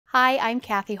Hi, I'm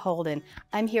Kathy Holden.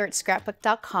 I'm here at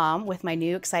Scrapbook.com with my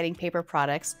new exciting paper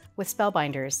products with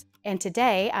spellbinders. And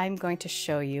today I'm going to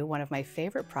show you one of my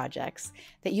favorite projects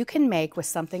that you can make with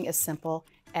something as simple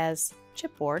as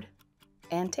chipboard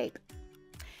and tape.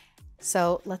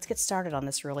 So let's get started on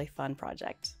this really fun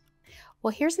project.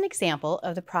 Well, here's an example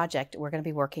of the project we're going to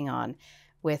be working on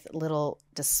with little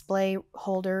display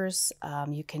holders.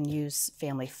 You can use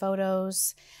family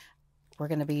photos. We're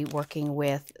going to be working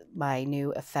with my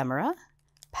new ephemera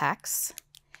packs,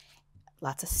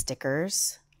 lots of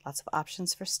stickers, lots of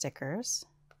options for stickers,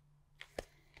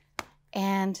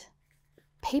 and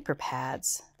paper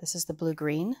pads. This is the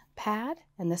blue-green pad,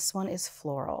 and this one is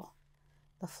floral,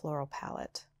 the floral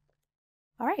palette.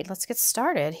 All right, let's get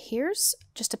started. Here's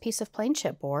just a piece of plain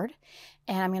chipboard,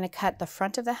 and I'm going to cut the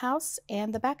front of the house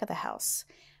and the back of the house.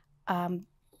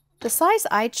 The size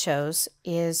I chose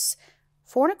is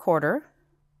 4 1/4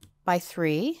 by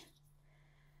 3,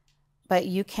 but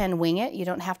you can wing it. You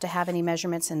don't have to have any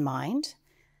measurements in mind.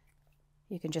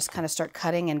 You can just kind of start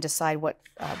cutting and decide what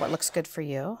looks good for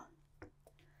you.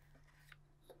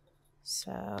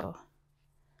 So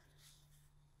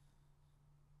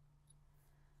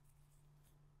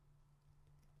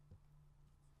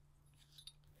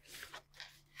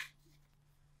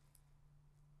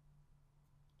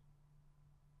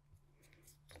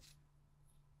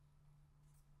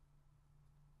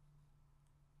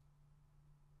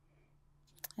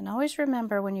and always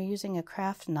remember, when you're using a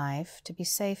craft knife, to be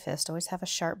safest, always have a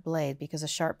sharp blade, because a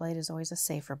sharp blade is always a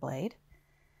safer blade.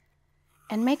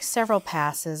 And make several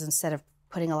passes instead of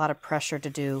putting a lot of pressure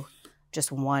to do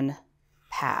just one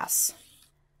pass.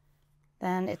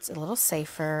 Then it's a little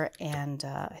safer, and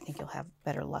I think you'll have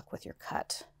better luck with your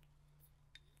cut.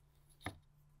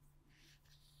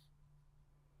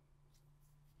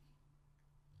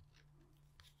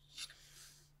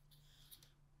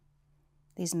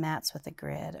 These mats with the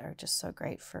grid are just so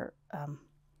great for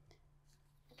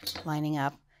lining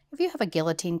up. If you have a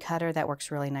guillotine cutter, that works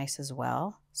really nice as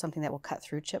well, something that will cut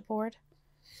through chipboard.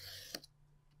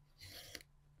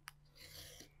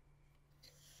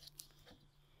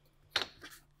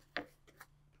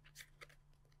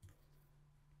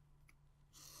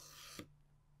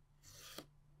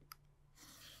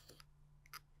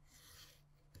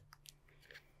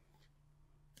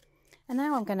 And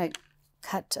now I'm going to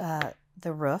cut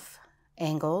the roof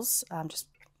angles, just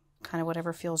kind of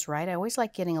whatever feels right. I always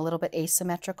like getting a little bit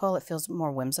asymmetrical. It feels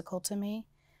more whimsical to me,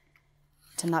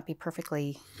 to not be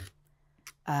perfectly,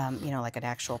 like an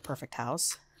actual perfect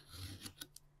house.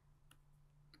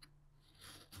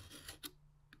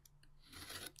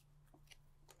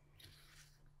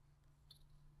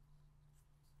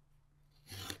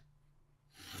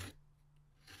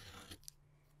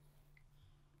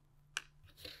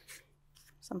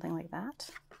 Something like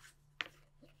that.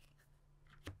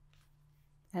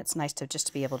 And it's nice to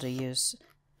just be able to use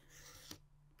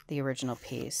the original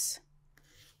piece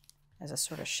as a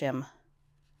sort of shim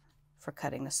for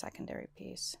cutting the secondary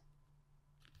piece.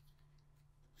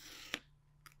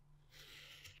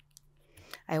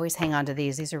 I always hang on to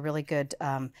these. These are really good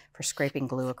for scraping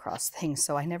glue across things,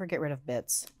 so I never get rid of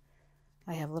bits.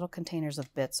 I have little containers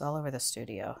of bits all over the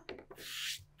studio.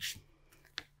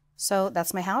 So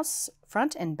that's my house,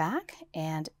 front and back,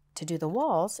 and to do the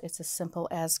walls, it's as simple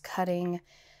as cutting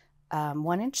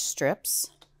 1-inch strips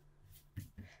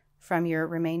from your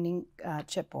remaining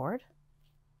chipboard.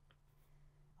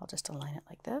 I'll just align it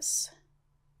like this,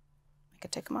 make a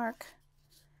tick mark.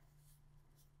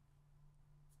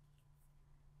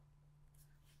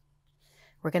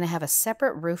 We're going to have a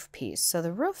separate roof piece. So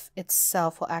the roof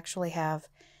itself will actually have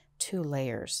 2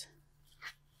 layers.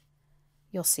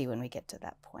 You'll see when we get to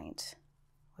that point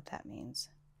what that means.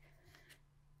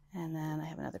 And then I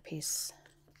have another piece,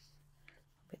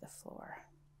 will be the floor.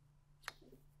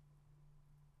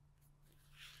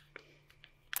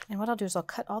 And what I'll do is I'll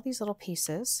cut all these little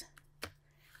pieces.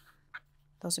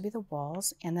 Those will be the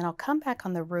walls, and then I'll come back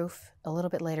on the roof a little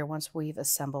bit later once we've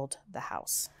assembled the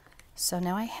house. So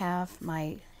now I have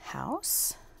my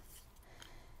house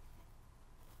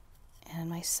and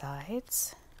my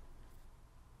sides.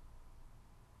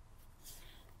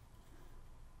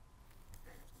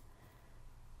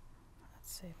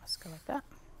 Let's see, let's go like that.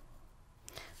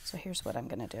 So here's what I'm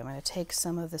going to do. I'm going to take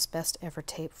some of this Best Ever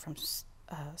tape from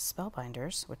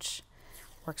Spellbinders, which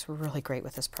works really great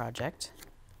with this project,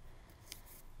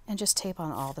 and just tape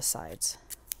on all the sides.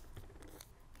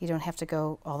 You don't have to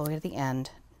go all the way to the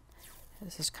end.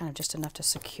 This is kind of just enough to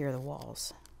secure the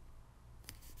walls.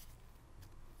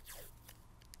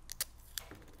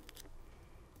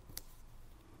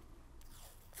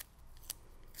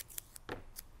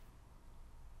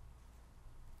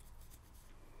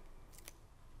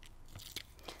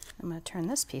 I'm going to turn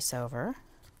this piece over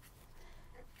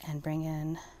and bring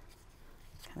in,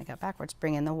 kind of got backwards,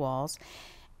 bring in the walls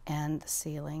and the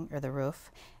ceiling or the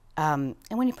roof. And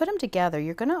when you put them together,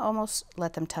 you're going to almost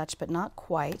let them touch, but not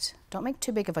quite. Don't make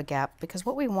too big of a gap, because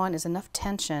what we want is enough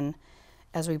tension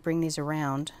as we bring these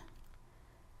around.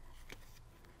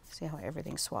 See how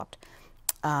everything's swapped?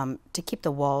 To keep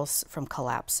the walls from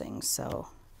collapsing. So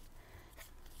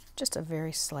just a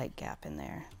very slight gap in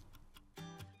there.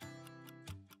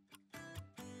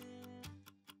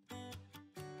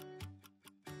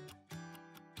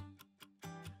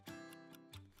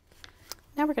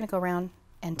 Now we're going to go around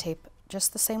and tape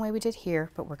just the same way we did here,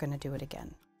 but we're going to do it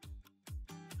again.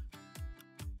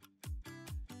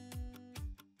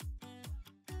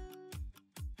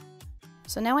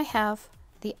 So now I have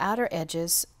the outer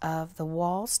edges of the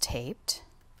walls taped.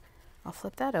 I'll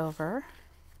flip that over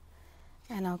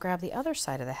and I'll grab the other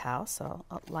side of the house. So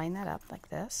I'll line that up like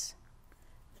this,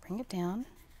 bring it down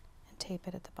and tape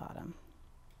it at the bottom.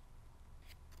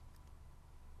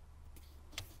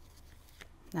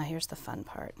 Now here's the fun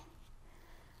part.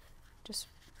 Just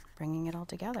bringing it all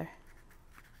together.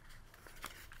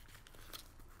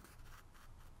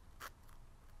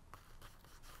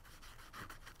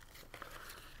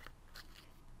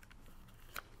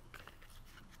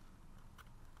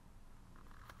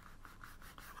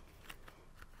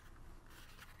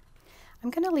 I'm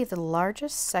going to leave the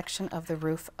largest section of the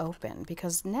roof open,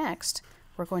 because next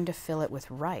we're going to fill it with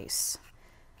rice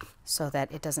so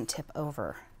that it doesn't tip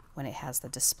over when it has the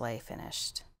display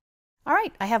finished. All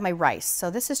right, I have my rice. So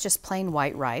this is just plain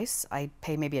white rice. I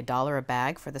pay maybe $1 a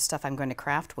bag for the stuff I'm going to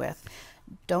craft with.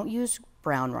 Don't use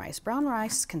brown rice. Brown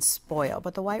rice can spoil,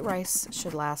 but the white rice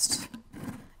should last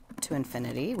to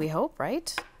infinity, we hope,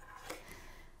 right?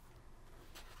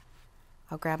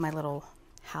 I'll grab my little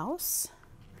house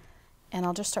and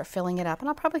I'll just start filling it up, and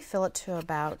I'll probably fill it to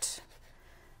about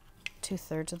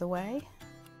 2/3 of the way.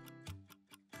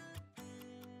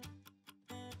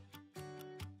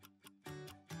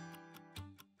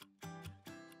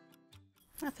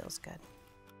 That feels good.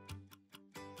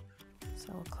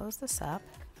 So we'll close this up.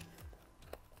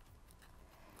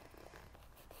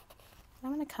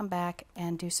 I'm going to come back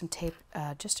and do some tape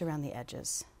just around the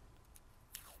edges.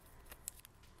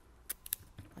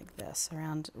 Like this,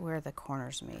 around where the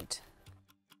corners meet.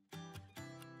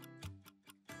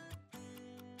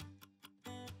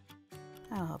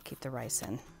 That'll help keep the rice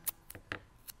in,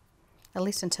 at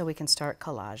least until we can start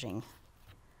collaging.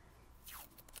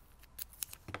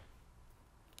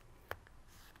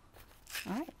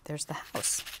 All right, there's the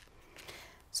house.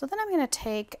 So then I'm going to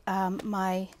take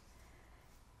my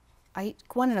 1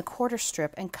 1/4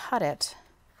 strip and cut it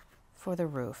for the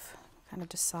roof. Kind of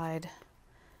decide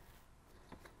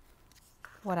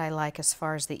what I like as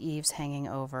far as the eaves hanging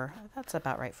over. That's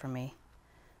about right for me,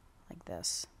 like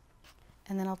this.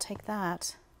 And then I'll take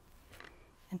that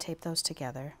and tape those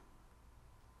together,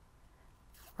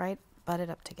 right? Butt it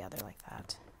up together like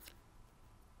that.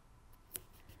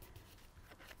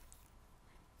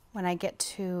 When I get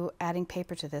to adding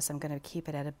paper to this, I'm going to keep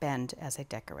it at a bend as I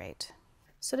decorate.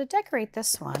 So to decorate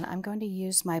this one, I'm going to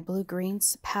use my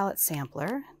blue-greens palette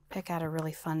sampler, pick out a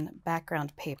really fun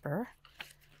background paper.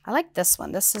 I like this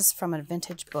one. This is from a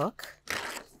vintage book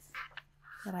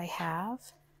that I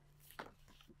have.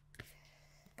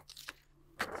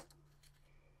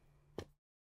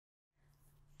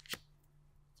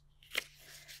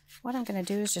 What I'm going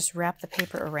to do is just wrap the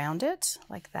paper around it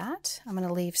like that. I'm going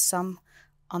to leave some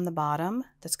on the bottom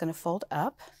that's going to fold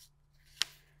up.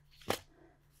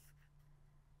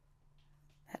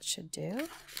 That should do.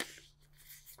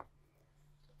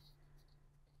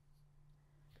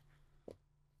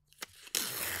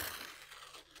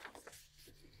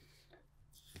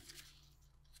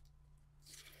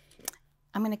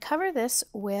 I'm going to cover this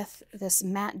with this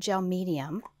matte gel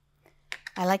medium.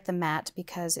 I like the matte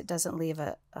because it doesn't leave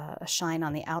a shine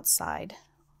on the outside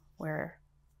where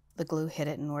the glue hit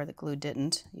it and where the glue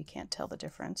didn't. You can't tell the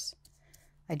difference.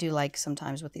 I do like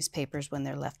sometimes with these papers when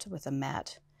they're left with a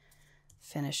matte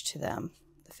finish to them,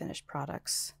 the finished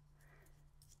products.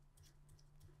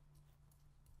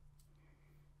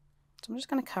 So I'm just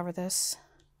going to cover this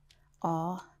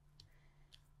all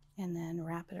and then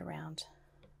wrap it around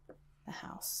the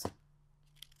house.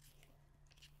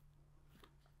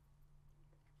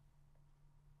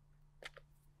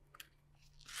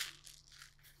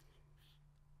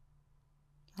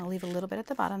 I'll leave a little bit at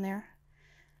the bottom there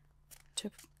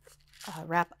to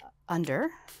wrap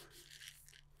under.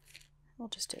 We'll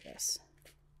just do this.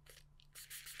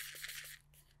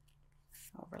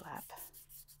 Overlap.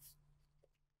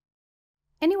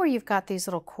 Anywhere you've got these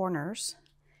little corners,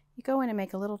 You go in and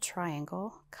make a little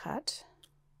triangle cut.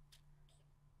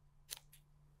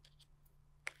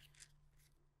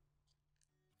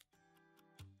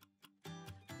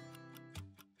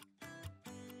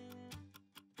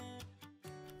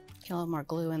 Get a little more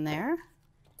glue in there,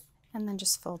 and then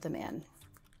just fold them in.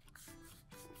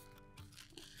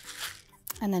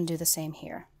 And then do the same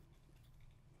here.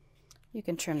 You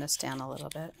can trim this down a little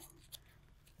bit.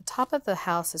 The top of the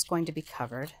house is going to be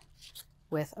covered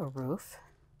with a roof.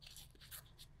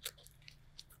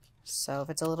 So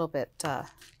if it's a little bit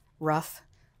rough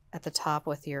at the top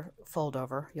with your fold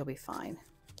over, you'll be fine.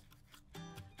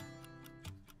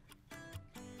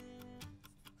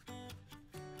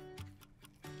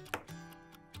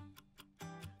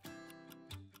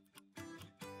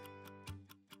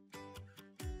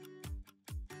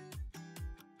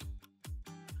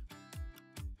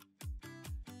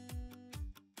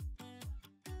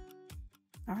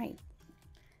 All right,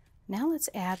 now let's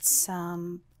add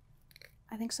some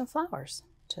flowers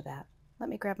to that. Let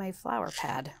me grab my flower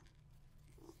pad.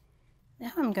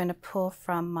 Now I'm going to pull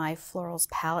from my Florals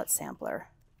palette sampler.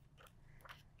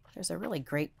 There's a really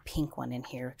great pink one in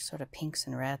here, sort of pinks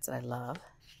and reds that I love.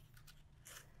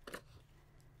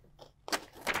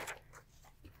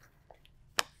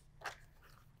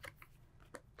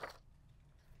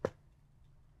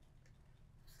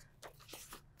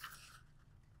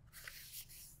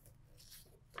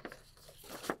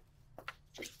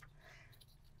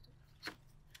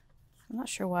 I'm not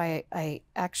sure why I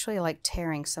actually like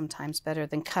tearing sometimes better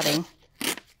than cutting.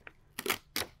 I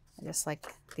just like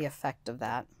the effect of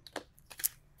that.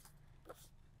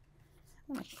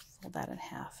 I'm going to fold that in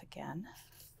half again.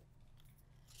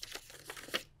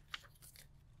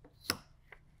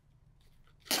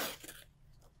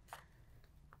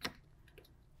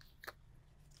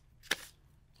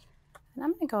 And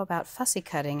I'm going to go about fussy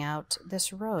cutting out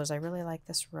this rose. I really like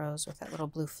this rose with that little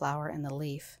blue flower in the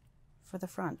leaf for the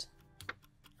front.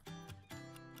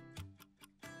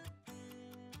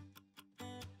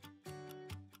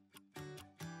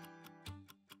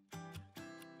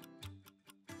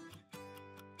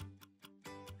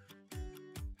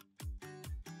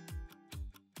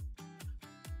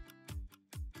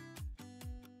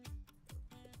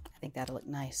 I think that'll look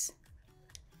nice.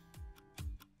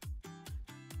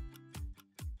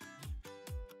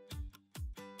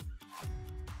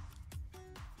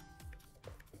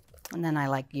 And then I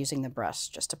like using the brush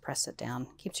just to press it down.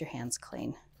 Keeps your hands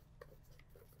clean.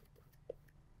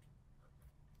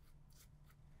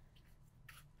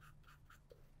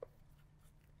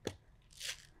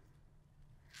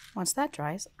 Once that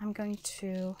dries, I'm going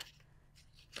to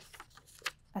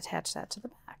attach that to the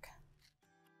back.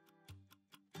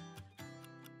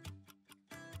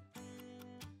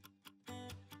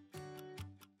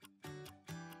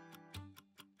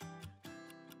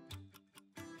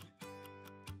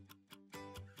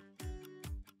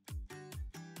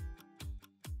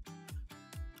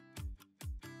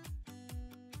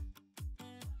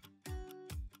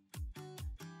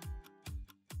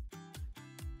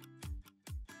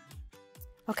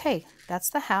 Okay, that's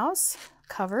the house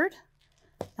covered.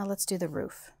 Now let's do the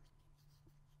roof.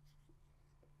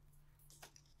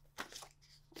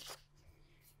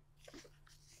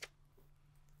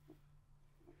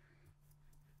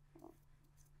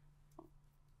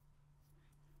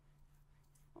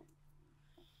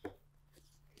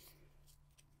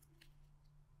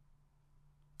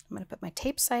 I'm going to put my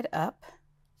tape side up.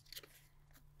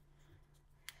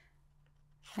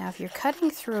 Now if you're cutting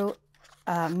through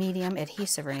medium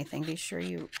adhesive or anything, be sure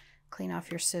you clean off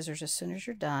your scissors as soon as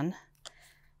you're done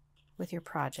with your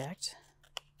project.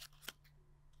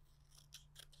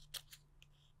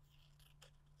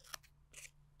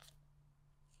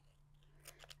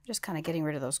 Just kind of getting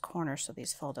rid of those corners so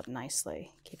these fold up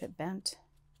nicely. Keep it bent.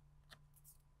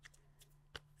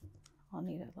 I'll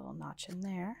need a little notch in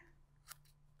there.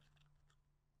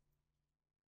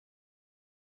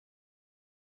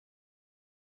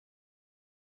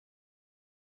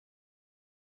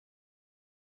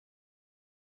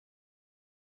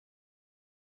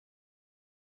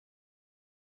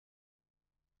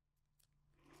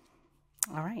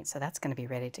 All right, so that's going to be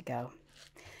ready to go.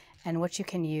 And what you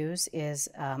can use is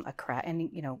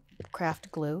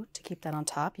craft glue to keep that on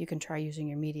top. You can try using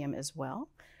your medium as well.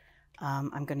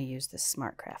 I'm going to use this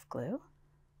Smart Craft glue.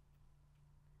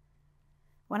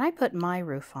 When I put my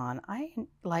roof on, I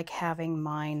like having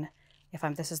mine,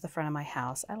 this is the front of my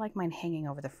house, I like mine hanging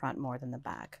over the front more than the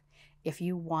back. If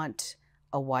you want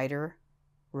a wider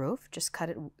roof, just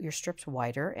cut your strips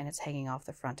wider and it's hanging off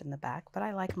the front and the back. But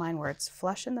I like mine where it's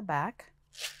flush in the back,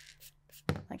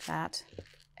 like that,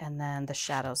 and then the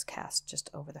shadows cast just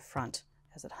over the front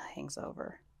as it hangs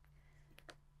over.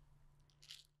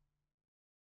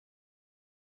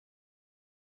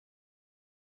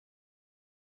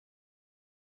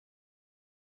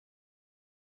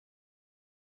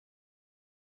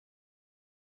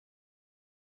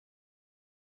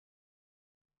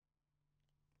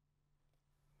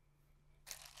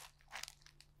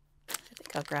 I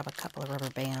think I'll grab a couple of rubber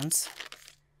bands.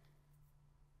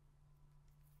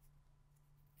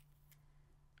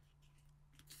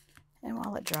 And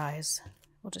while it dries,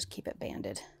 we'll just keep it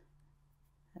banded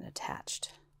and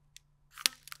attached.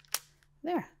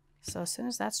 There. So as soon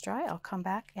as that's dry, I'll come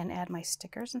back and add my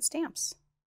stickers and stamps.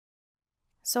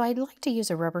 So I'd like to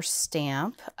use a rubber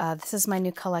stamp. This is my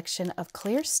new collection of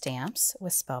clear stamps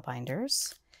with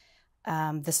spellbinders.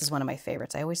 This is one of my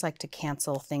favorites. I always like to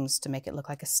cancel things to make it look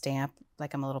like a stamp,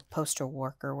 like I'm a little poster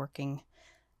worker working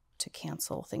to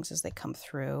cancel things as they come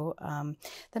through.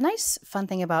 The nice fun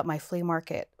thing about my flea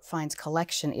market finds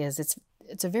collection is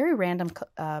it's a very random,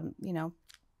 you know,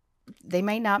 they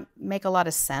may not make a lot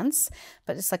of sense,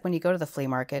 but it's like when you go to the flea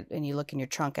market and you look in your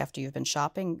trunk after you've been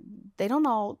shopping, they don't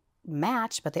all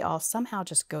match, but they all somehow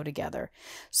just go together.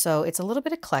 So it's a little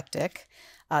bit eclectic.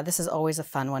 This is always a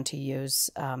fun one to use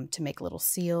to make little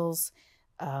seals,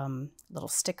 little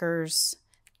stickers,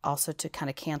 also to kind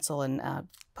of cancel and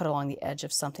put along the edge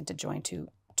of something to join two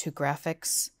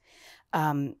graphics.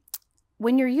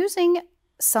 When you're using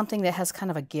something that has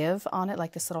kind of a give on it,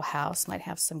 like this little house might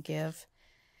have some give,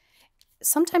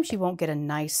 sometimes you won't get a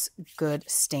nice, good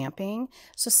stamping.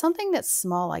 So something that's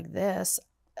small like this,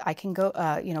 I can go,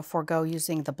 you know, forego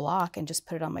using the block and just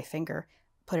put it on my finger,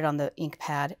 put it on the ink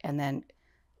pad, and then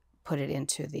put it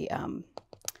into the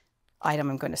item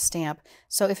I'm going to stamp.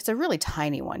 So if it's a really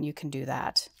tiny one, you can do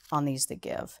that on these that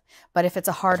give. But if it's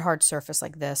a hard surface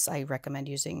like this, I recommend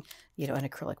using, you know, an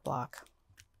acrylic block.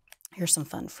 Here's some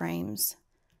fun frames.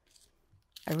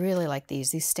 I really like these.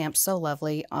 These stamp so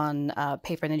lovely on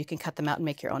paper, and then you can cut them out and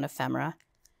make your own ephemera.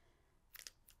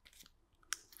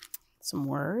 Some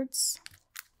words.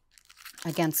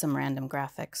 Again, some random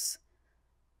graphics.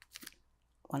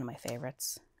 One of my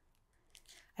favorites.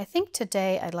 I think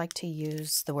today I'd like to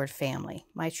use the word family.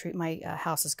 My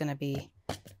house is going to be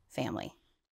family.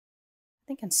 I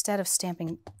think instead of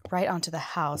stamping right onto the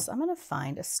house, I'm going to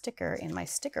find a sticker in my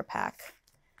sticker pack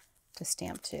to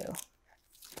stamp to.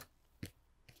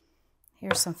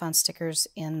 Here's some fun stickers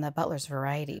in the Butler's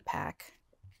Variety pack.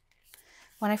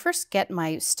 When I first get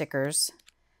my stickers,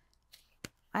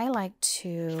 I like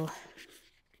to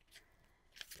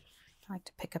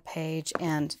pick a page,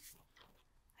 and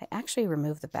I actually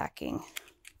remove the backing.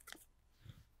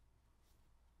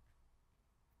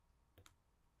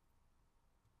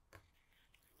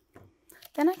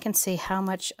 Then I can see how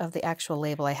much of the actual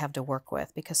label I have to work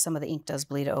with, because some of the ink does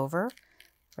bleed over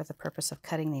for the purpose of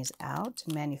cutting these out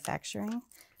and manufacturing.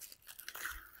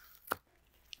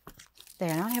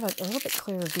 There, now I have a little bit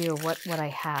clearer view of what I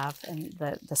have and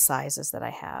the sizes that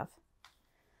I have.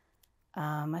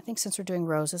 I think since we're doing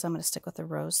roses, I'm going to stick with the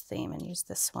rose theme and use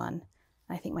this one.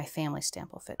 I think my family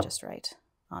stamp will fit just right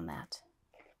on that.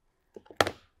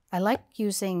 I like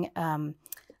using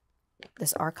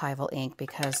this archival ink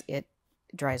because it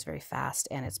dries very fast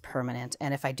and it's permanent.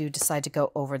 And if I do decide to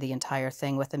go over the entire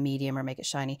thing with a medium or make it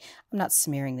shiny, I'm not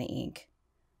smearing the ink.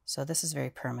 So this is very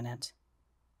permanent.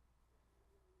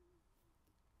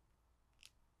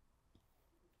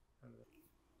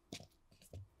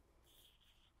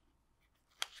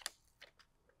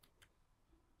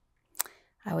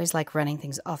 I always like running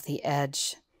things off the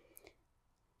edge,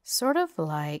 sort of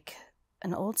like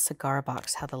an old cigar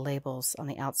box, how the labels on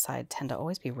the outside tend to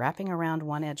always be wrapping around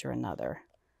one edge or another.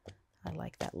 I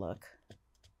like that look.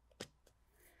 I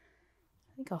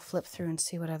think I'll flip through and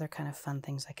see what other kind of fun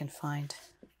things I can find.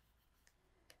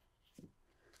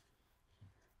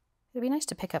 It'd be nice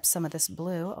to pick up some of this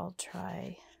blue. I'll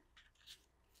try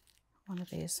one of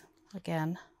these.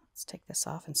 Again, let's take this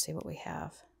off and see what we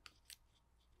have.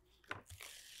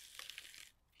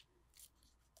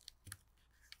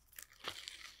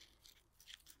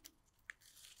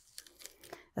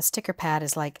 A sticker pad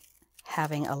is like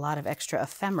having a lot of extra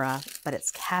ephemera, but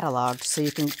it's cataloged, so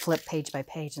you can flip page by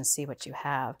page and see what you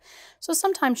have. So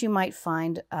sometimes you might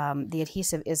find the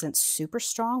adhesive isn't super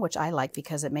strong, which I like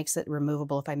because it makes it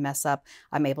removable. If I mess up,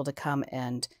 I'm able to come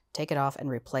and take it off and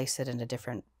replace it in a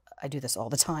different, I do this all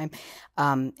the time.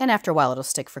 And after a while, it'll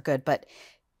stick for good, but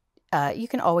you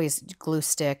can always glue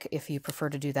stick if you prefer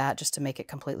to do that, just to make it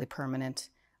completely permanent,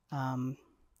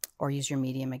 or use your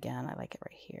medium again. I like it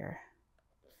right here.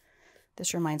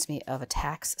 This reminds me of a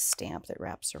tax stamp that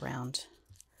wraps around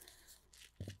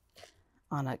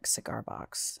on a cigar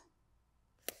box.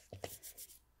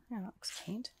 Yeah, that looks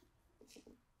paint.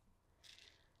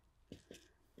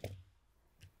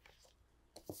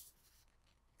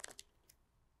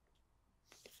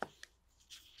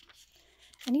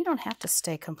 And you don't have to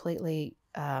stay completely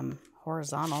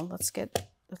horizontal. Let's get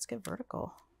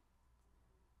vertical.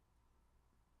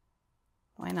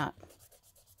 Why not?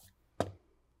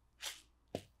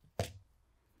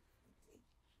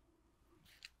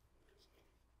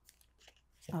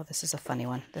 Oh, this is a funny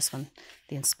one. This one,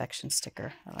 the inspection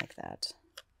sticker. I like that.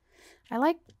 I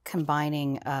like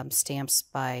combining stamps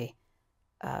by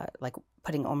like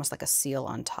putting almost like a seal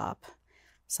on top.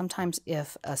 Sometimes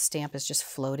if a stamp is just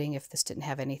floating, if this didn't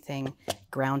have anything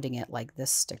grounding it like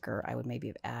this sticker, I would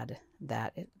maybe add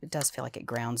that. It does feel like it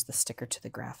grounds the sticker to the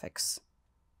graphics.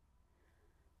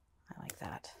 I like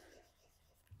that.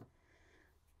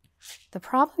 The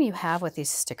problem you have with these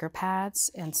sticker pads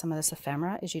and some of this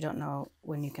ephemera is you don't know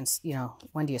when you can,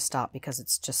 when do you stop, because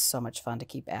it's just so much fun to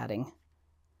keep adding.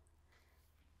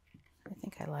 I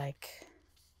think I like,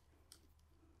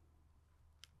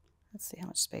 let's see how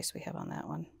much space we have on that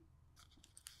one.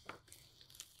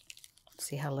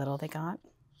 See how little they got?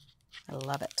 I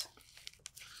love it.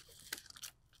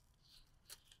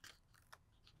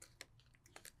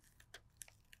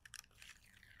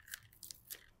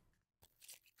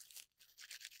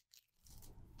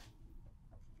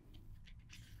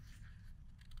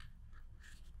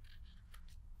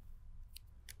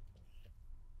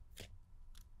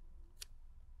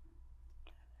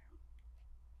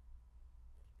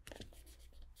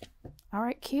 All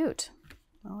right, cute.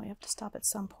 Well, we have to stop at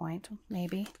some point,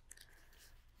 maybe.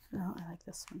 No, I like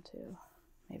this one too.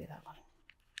 Maybe that one.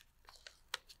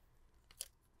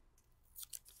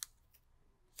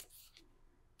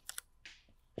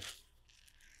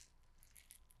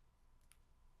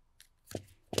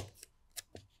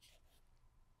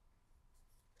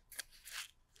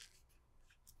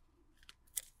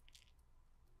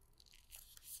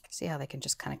 See how they can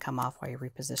just kind of come off while you're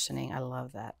repositioning? I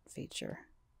love that feature.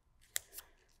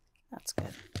 That's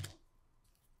good.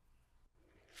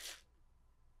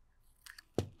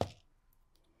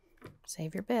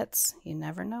 Save your bits. You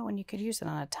never know when you could use it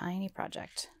on a tiny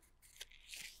project.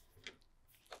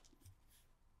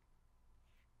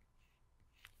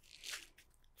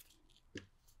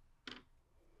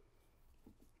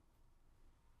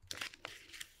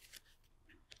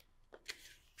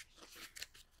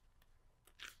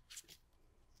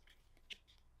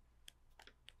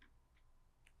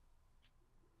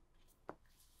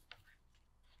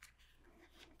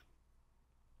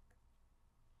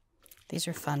 These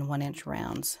are fun 1-inch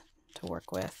rounds to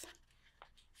work with.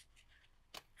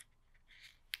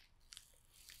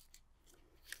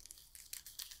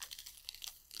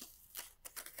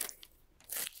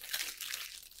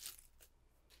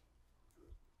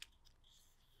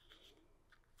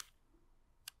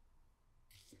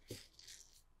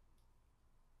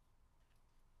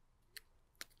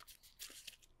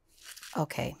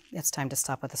 Okay, it's time to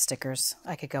stop with the stickers.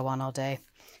 I could go on all day.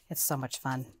 It's so much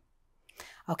fun.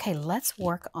 Okay, let's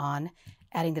work on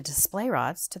adding the display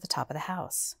rods to the top of the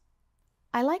house.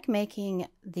 I like making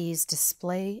these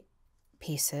display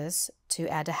pieces to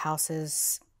add to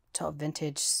houses, to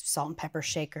vintage salt and pepper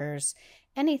shakers,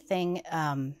 anything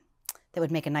that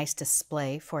would make a nice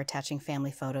display for attaching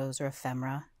family photos or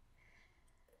ephemera.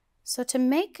 So to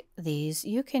make these,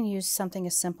 you can use something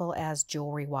as simple as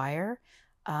jewelry wire.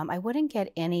 I wouldn't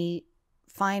get any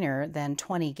finer than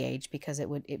 20 gauge because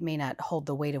it may not hold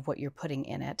the weight of what you're putting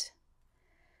in it.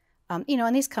 And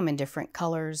these come in different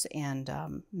colors and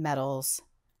metals.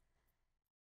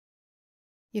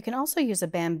 You can also use a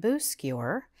bamboo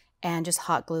skewer and just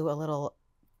hot glue a little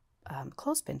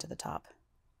clothespin to the top.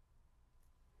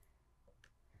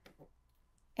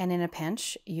 And in a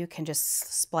pinch, you can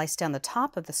just splice down the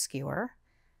top of the skewer,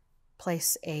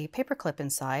 place a paper clip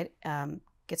inside,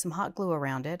 get some hot glue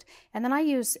around it, and then I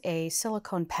use a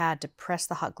silicone pad to press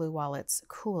the hot glue while it's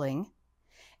cooling,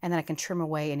 and then I can trim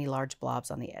away any large blobs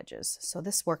on the edges. So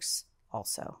this works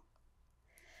also.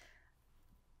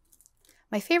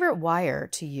 My favorite wire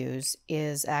to use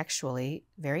is actually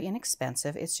very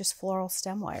inexpensive. It's just floral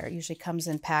stem wire. It usually comes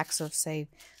in packs of, say,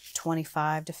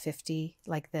 25 to 50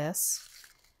 like this.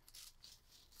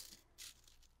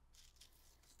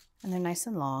 And they're nice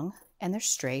and long, and they're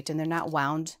straight, and they're not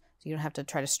wound. So you don't have to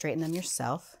try to straighten them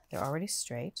yourself. They're already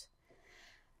straight.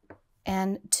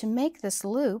 And to make this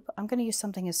loop, I'm going to use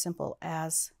something as simple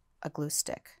as a glue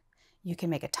stick. You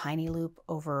can make a tiny loop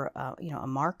over a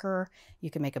marker. You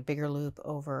can make a bigger loop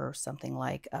over something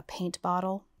like a paint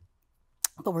bottle.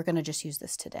 But we're going to just use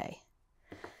this today.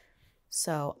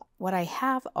 So what I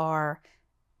have are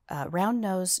round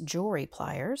nose jewelry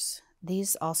pliers.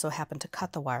 These also happen to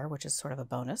cut the wire, which is sort of a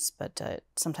bonus, but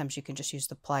sometimes you can just use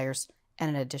the pliers and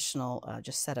an additional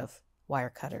just set of wire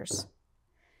cutters.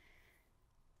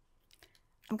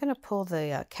 I'm going to pull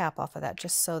the cap off of that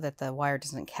just so that the wire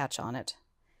doesn't catch on it.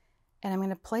 And I'm going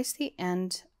to place the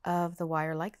end of the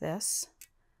wire like this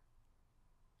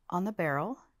on the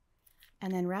barrel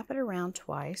and then wrap it around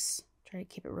twice. Try to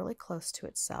keep it really close to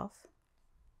itself,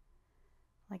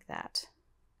 like that.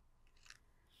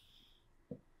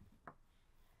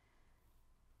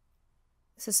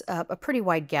 This is a pretty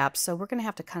wide gap, so we're going to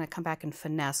have to kind of come back and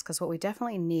finesse, because what we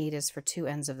definitely need is for two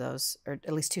ends of those, or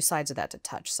at least two sides of that, to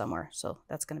touch somewhere. So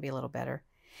that's going to be a little better.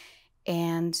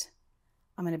 And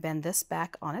I'm going to bend this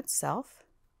back on itself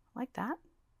like that.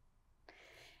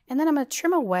 And then I'm going to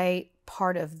trim away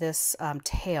part of this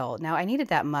tail. Now I needed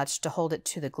that much to hold it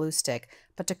to the glue stick,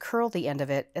 but to curl the end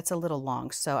of it, it's a little long.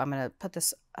 So I'm going to put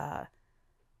this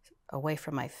away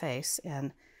from my face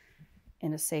and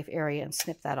in a safe area and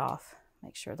snip that off.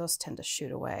 Make sure those tend to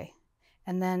shoot away.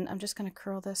 And then I'm just going to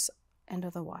curl this end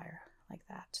of the wire like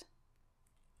that.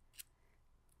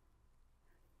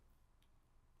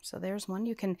 So there's one.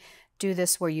 You can do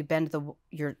this where you bend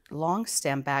your long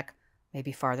stem back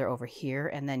maybe farther over here,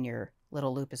 and then your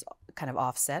little loop is kind of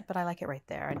offset, but I like it right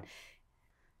there. And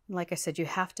like I said, you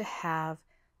have to have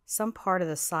some part of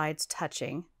the sides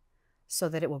touching so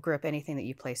that it will grip anything that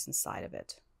you place inside of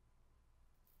it.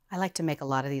 I like to make a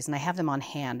lot of these, and I have them on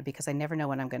hand because I never know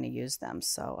when I'm going to use them.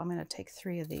 So I'm going to take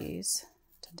 3 of these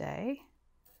today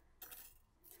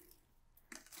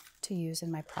to use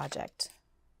in my project.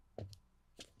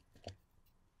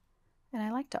 And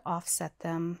I like to offset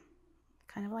them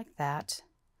kind of like that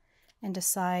and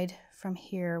decide from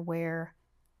here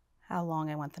how long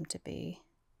I want them to be.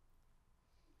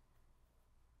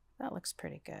 That looks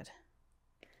pretty good.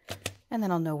 And then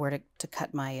I'll know where to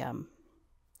cut my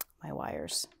my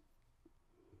wires.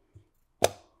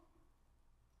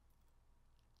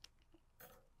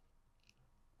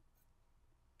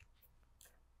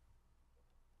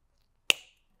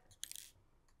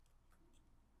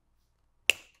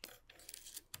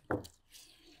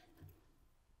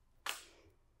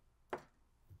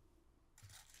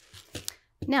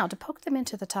 Now, to poke them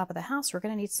into the top of the house, we're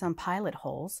going to need some pilot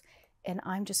holes, and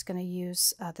I'm just going to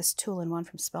use this tool-in-one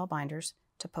from Spellbinders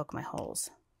to poke my holes.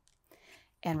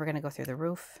 And we're going to go through the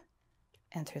roof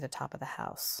and through the top of the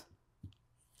house.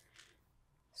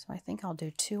 So I think I'll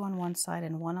do 2 on one side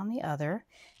and 1 on the other,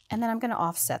 and then I'm going to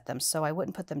offset them. So I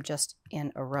wouldn't put them just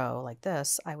in a row like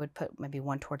this. I would put maybe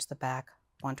 1 towards the back,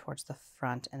 1 towards the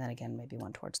front, and then again maybe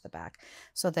 1 towards the back,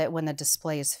 so that when the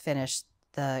display is finished,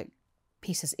 the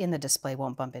pieces in the display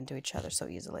won't bump into each other so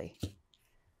easily.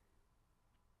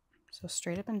 So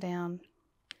straight up and down,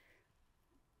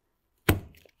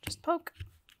 just poke.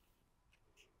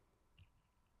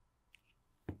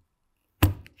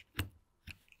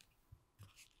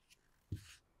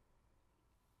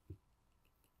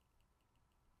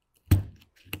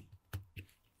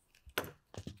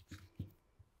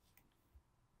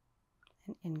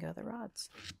 And in go the rods.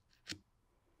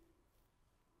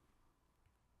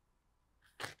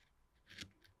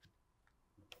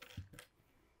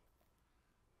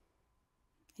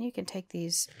 And you can take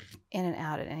these in and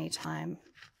out at any time,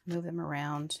 move them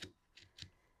around.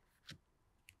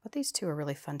 But these two are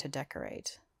really fun to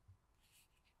decorate.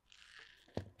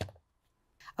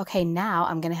 Okay, now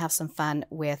I'm going to have some fun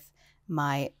with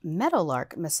my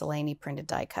Meadowlark miscellany printed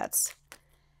die cuts.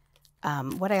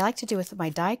 What I like to do with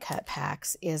my die cut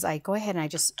packs is I go ahead and I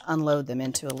just unload them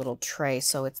into a little tray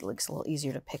so it looks a little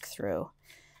easier to pick through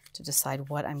to decide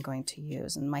what I'm going to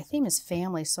use. And my theme is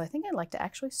family, so I think I'd like to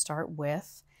actually start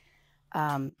with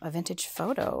a vintage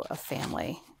photo of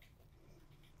family.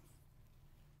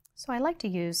 So I like to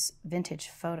use vintage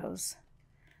photos.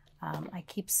 I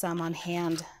keep some on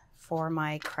hand for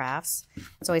my crafts.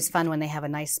 It's always fun when they have a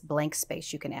nice blank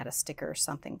space you can add a sticker or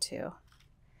something to.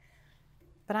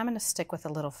 But I'm going to stick with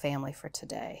a little family for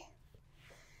today.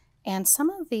 And some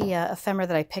of the ephemera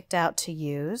that I picked out to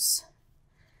use,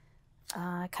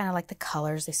 I kind of like the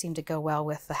colors. They seem to go well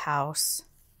with the house.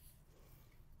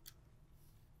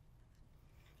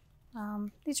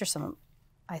 These are some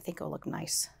I think will look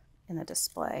nice in the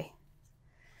display.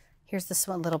 Here's this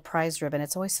one little prize ribbon.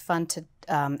 It's always fun to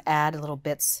add little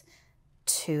bits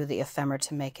to the ephemera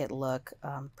to make it look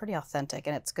pretty authentic,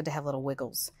 and it's good to have little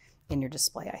wiggles in your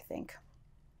display, I think.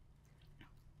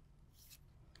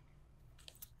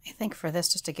 I think for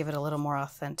this, just to give it a little more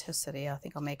authenticity, I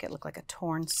think I'll make it look like a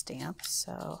torn stamp.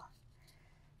 So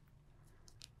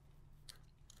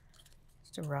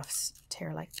just a rough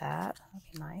tear like that.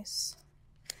 That'd be nice.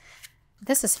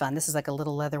 This is fun. This is like a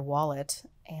little leather wallet,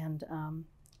 and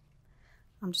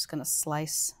I'm just going to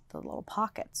slice the little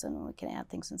pockets and we can add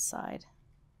things inside.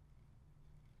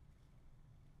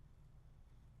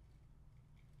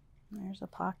 There's a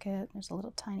pocket. There's a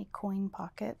little tiny coin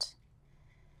pocket.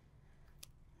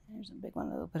 There's a big one,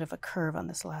 a little bit of a curve on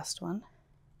this last one.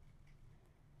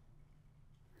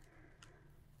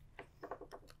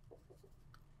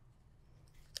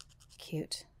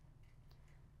 Cute.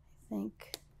 I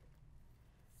think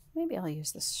maybe I'll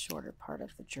use this shorter part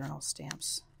of the journal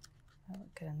stamps. That'll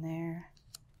look good in there.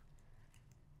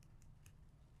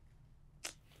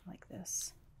 Like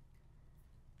this.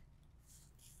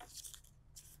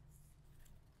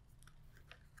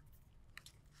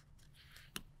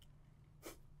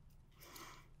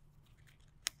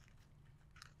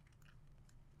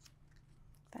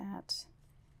 That.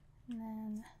 And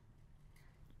then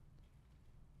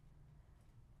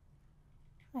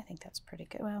I think that's pretty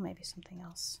good. Well, maybe something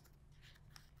else.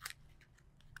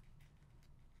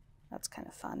 That's kind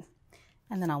of fun.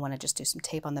 And then I'll want to just do some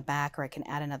tape on the back, or I can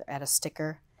add a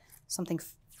sticker, something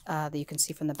that you can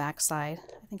see from the back side.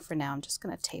 I think for now I'm just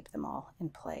going to tape them all in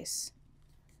place.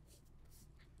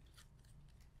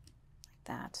 Like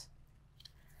that.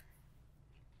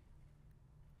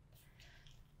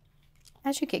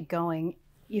 As you get going,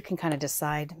 you can kind of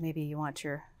decide maybe you want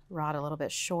your rod a little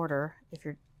bit shorter if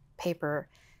your paper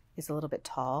is a little bit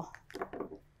tall.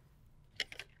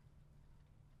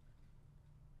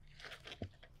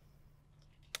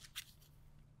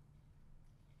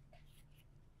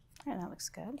 All right, that looks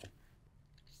good.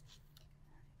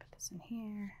 Put this in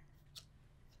here.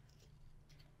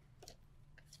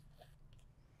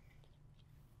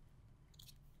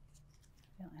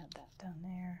 I'll add that down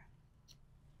there.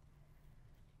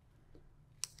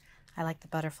 I like the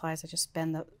butterflies. I just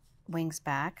bend the wings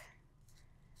back.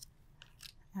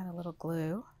 Add a little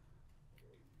glue.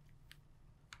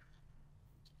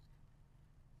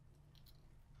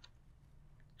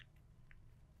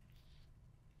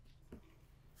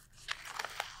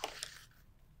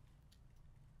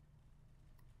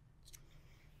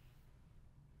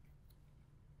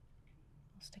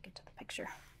 I'll stick it to the picture.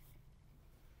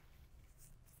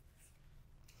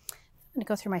 I'm going to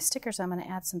go through my stickers. I'm going to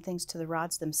add some things to the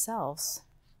rods themselves.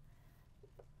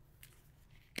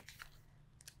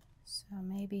 So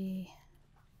maybe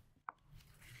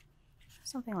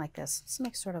something like this. Let's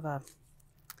make sort of a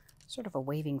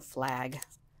waving flag.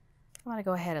 I want to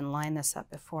go ahead and line this up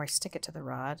before I stick it to the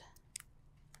rod.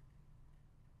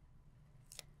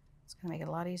 It's going to make it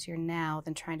a lot easier now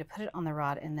than trying to put it on the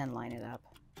rod and then line it up.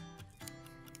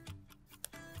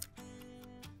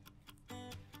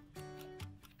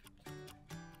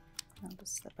 I'll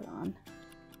just slip it on.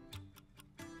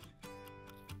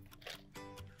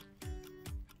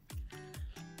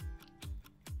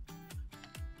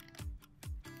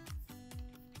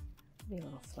 Be a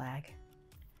little flag.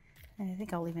 And I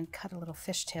think I'll even cut a little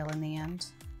fishtail in the end.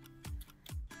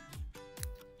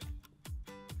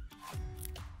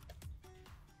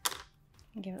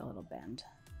 And give it a little bend,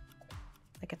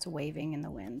 like it's waving in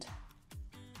the wind.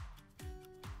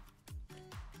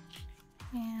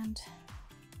 And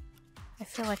I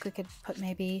feel like we could put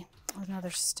maybe another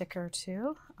sticker or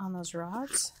two on those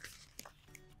rods.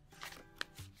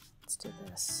 Let's do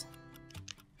this.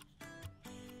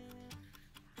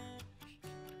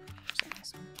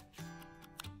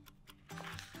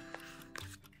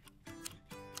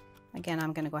 Again,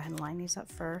 I'm going to go ahead and line these up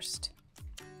first.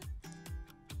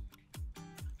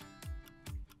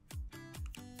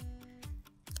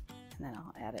 And then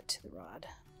I'll add it to the rod.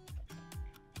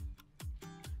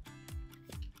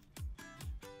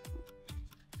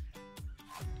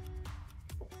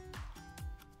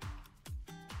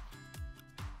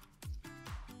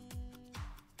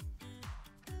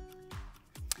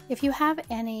 If you have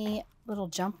any little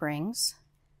jump rings,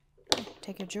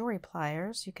 take your jewelry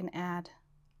pliers, you can add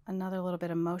another little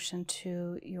bit of motion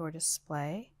to your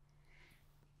display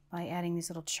by adding these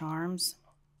little charms,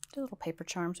 little paper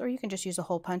charms, or you can just use a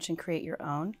hole punch and create your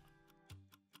own.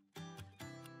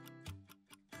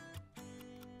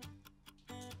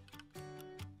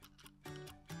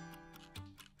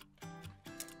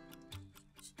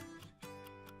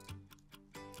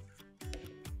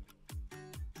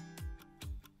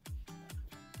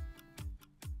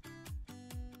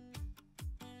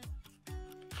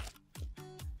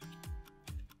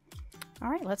 All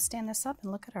right, let's stand this up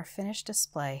and look at our finished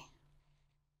display.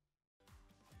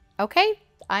 Okay,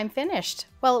 I'm finished.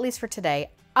 Well, at least for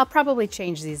today. I'll probably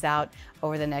change these out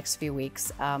over the next few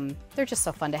weeks. They're just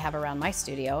so fun to have around my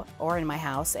studio or in my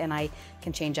house, and I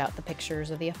can change out the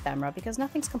pictures of the ephemera because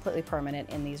nothing's completely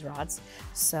permanent in these rods.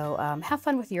 So have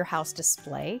fun with your house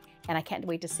display, and I can't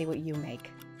wait to see what you make.